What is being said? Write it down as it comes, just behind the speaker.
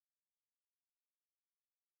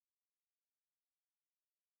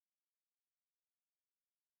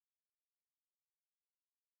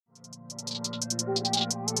Hi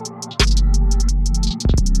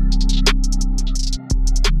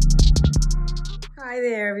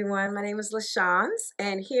there, everyone. My name is LaChanze,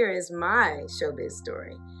 and here is my showbiz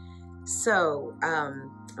story. So, I'm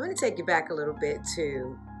going to take you back a little bit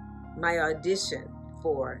to my audition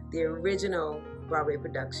for the original Broadway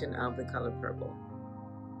production of The Color Purple.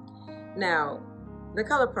 Now, The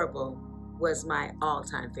Color Purple was my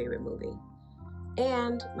all-time favorite movie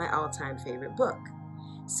and my all-time favorite book.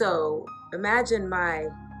 So, imagine my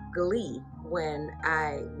glee when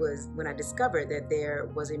I discovered that there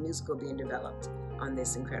was a musical being developed on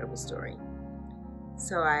this incredible story.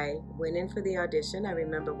 So I went in for the audition. I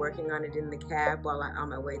remember working on it in the cab while on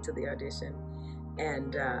my way to the audition,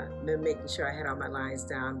 and making sure I had all my lines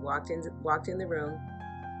down. Walked in the room,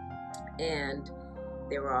 and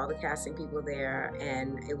there were all the casting people there,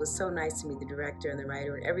 and it was so nice to meet the director and the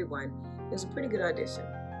writer and everyone. It was a pretty good audition.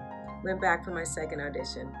 Went back for my second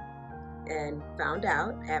audition, and found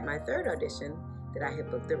out at my third audition that I had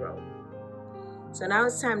booked the role. So now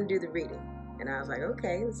it's time to do the reading. And I was like,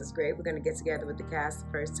 okay, this is great. We're going to get together with the cast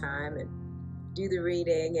the first time and do the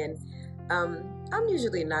reading. And I'm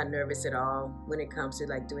usually not nervous at all when it comes to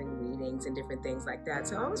like doing readings and different things like that.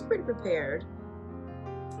 So I was pretty prepared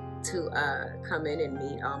to come in and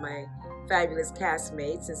meet all my fabulous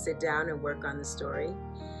castmates and sit down and work on the story.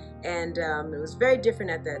 And it was very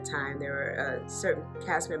different at that time. There were certain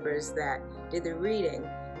cast members that did the reading,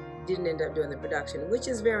 didn't end up doing the production, which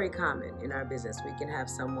is very common in our business. We can have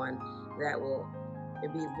someone that will,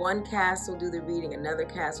 maybe one cast will do the reading, another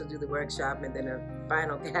cast will do the workshop, and then a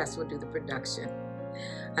final cast will do the production.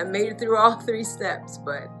 I made it through all three steps,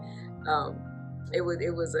 but it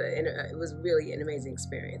was really an amazing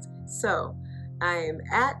experience. So I am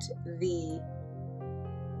at the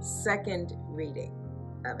second reading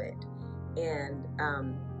of it, and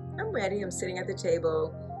I'm ready. I'm sitting at the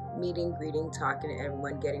table, meeting, greeting, talking to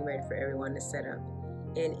everyone, getting ready for everyone to set up,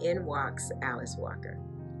 and in walks Alice Walker.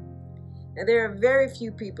 Now, there are very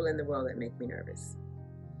few people in the world that make me nervous.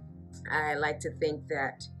 I like to think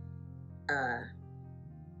that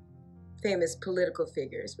famous political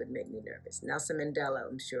figures would make me nervous. Nelson Mandela,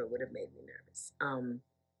 I'm sure, would have made me nervous.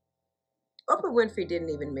 Oprah Winfrey didn't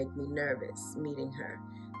even make me nervous meeting her.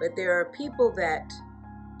 But there are people that,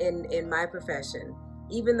 in my profession,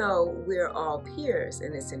 even though we're all peers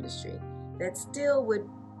in this industry, that still would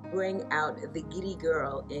bring out the giddy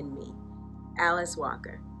girl in me. Alice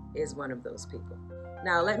Walker is one of those people.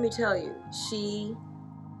 Now, let me tell you, she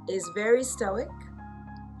is very stoic.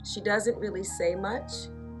 She doesn't really say much.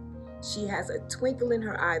 She has a twinkle in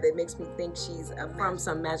her eye that makes me think she's from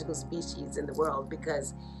some magical species in the world,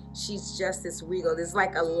 because she's just this regal. There's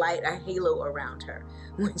like a halo around her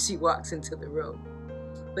when she walks into the room.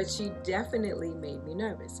 But she definitely made me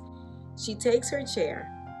nervous. She takes her chair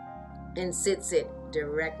and sits it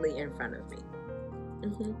directly in front of me.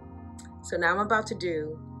 So now I'm about to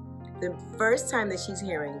do the first time that she's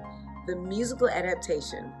hearing the musical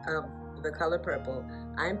adaptation of The Color Purple.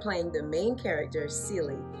 I'm playing the main character,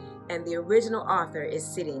 Celie, and the original author is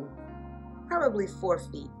sitting probably 4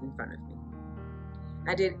 feet in front of me.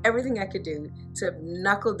 I did everything I could do to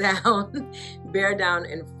knuckle down, bear down,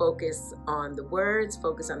 and focus on the words,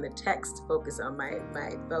 focus on the text, focus on my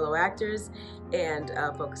fellow actors, and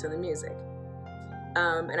focus on the music.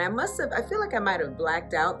 And I feel like I might have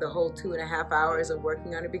blacked out the whole 2.5 hours of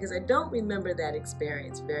working on it, because I don't remember that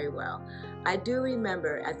experience very well. I do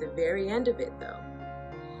remember at the very end of it, though,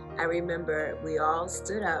 I remember we all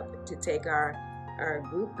stood up to take our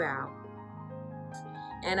group bow,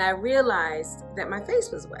 and I realized that my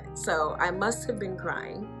face was wet, so I must have been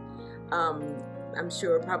crying. I'm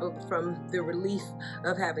sure probably from the relief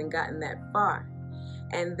of having gotten that far.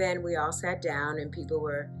 And then we all sat down, and people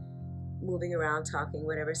were moving around, talking,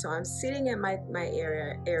 whatever. So I'm sitting at my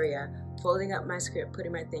area, folding up my script,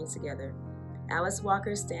 putting my things together. Alice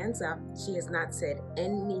Walker stands up. She has not said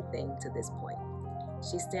anything to this point.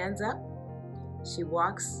 She stands up, she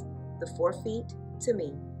walks the 4 feet to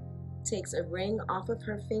me, takes a ring off of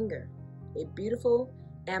her finger, a beautiful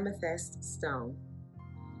amethyst stone,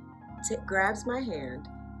 grabs my hand,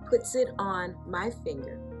 puts it on my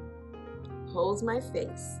finger, holds my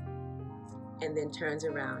face, and then turns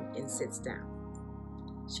around and sits down.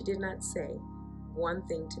 She did not say one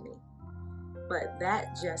thing to me, but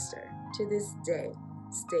that gesture to this day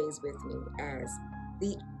stays with me as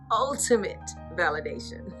the ultimate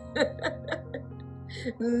validation.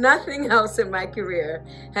 Nothing else in my career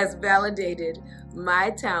has validated my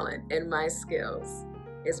talent and my skills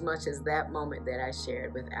as much as that moment that I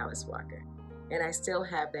shared with Alice Walker. And I still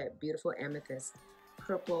have that beautiful amethyst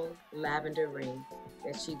purple lavender ring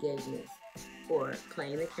that she gave me for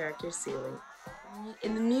playing the character Celie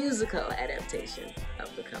in the musical adaptation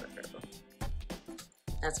of The Color Purple.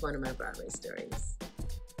 That's one of my Broadway stories.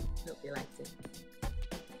 Hope you liked it.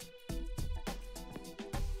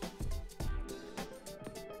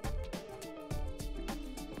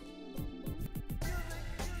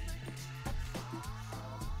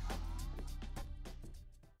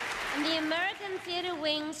 And the American Theatre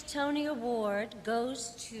Wing's Tony Award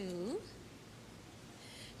goes to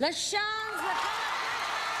LaChanze.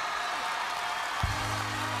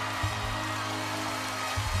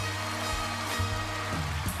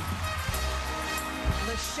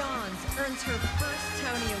 LaChanze earns her first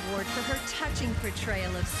Tony Award for her touching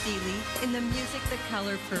portrayal of Celie in the music The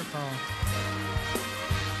Color Purple.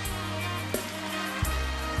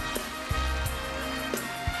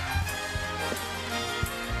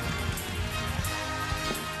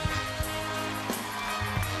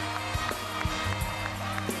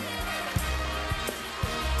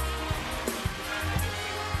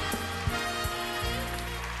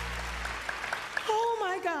 Oh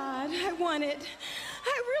my God, I won it.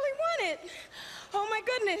 I really won it. Oh my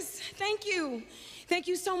goodness, thank you. Thank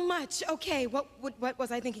you so much. Okay, what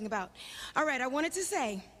was I thinking about? All right, I wanted to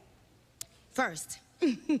say, first,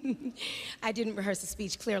 I didn't rehearse the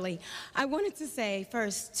speech clearly. I wanted to say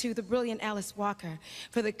first to the brilliant Alice Walker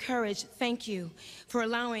for the courage, thank you for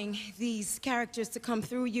allowing these characters to come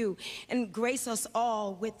through you and grace us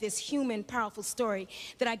all with this human, powerful story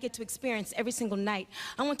that I get to experience every single night.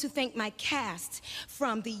 I want to thank my cast,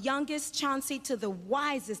 from the youngest Chauncey to the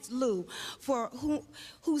wisest Lou, for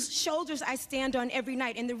whose shoulders I stand on every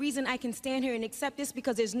night. And the reason I can stand here and accept this,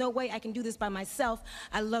 because there's no way I can do this by myself.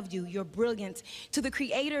 I love you, you're brilliant. To the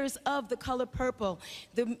creators of The Color Purple,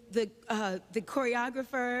 the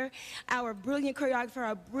choreographer, our brilliant choreographer,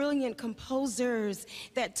 our brilliant composers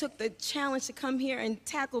that took the challenge to come here and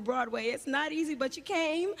tackle Broadway. It's not easy, but you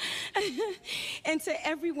came. And to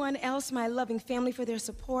everyone else, my loving family, for their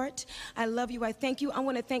support. I love you, I thank you. I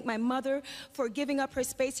want to thank my mother for giving up her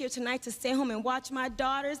space here tonight to stay home and watch my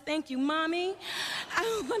daughters. Thank you, Mommy.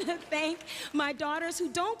 I want to thank my daughters who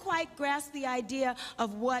don't quite grasp the idea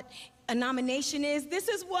of what a nomination is. This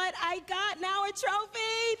is what I got now, a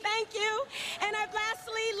trophy. Thank you. And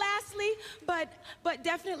lastly, but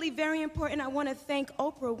definitely very important, I want to thank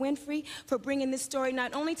Oprah Winfrey for bringing this story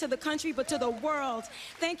not only to the country, but to the world.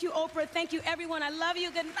 Thank you, Oprah. Thank you, everyone. I love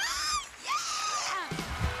you. Good night.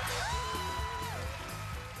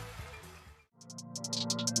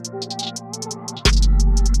 Yeah!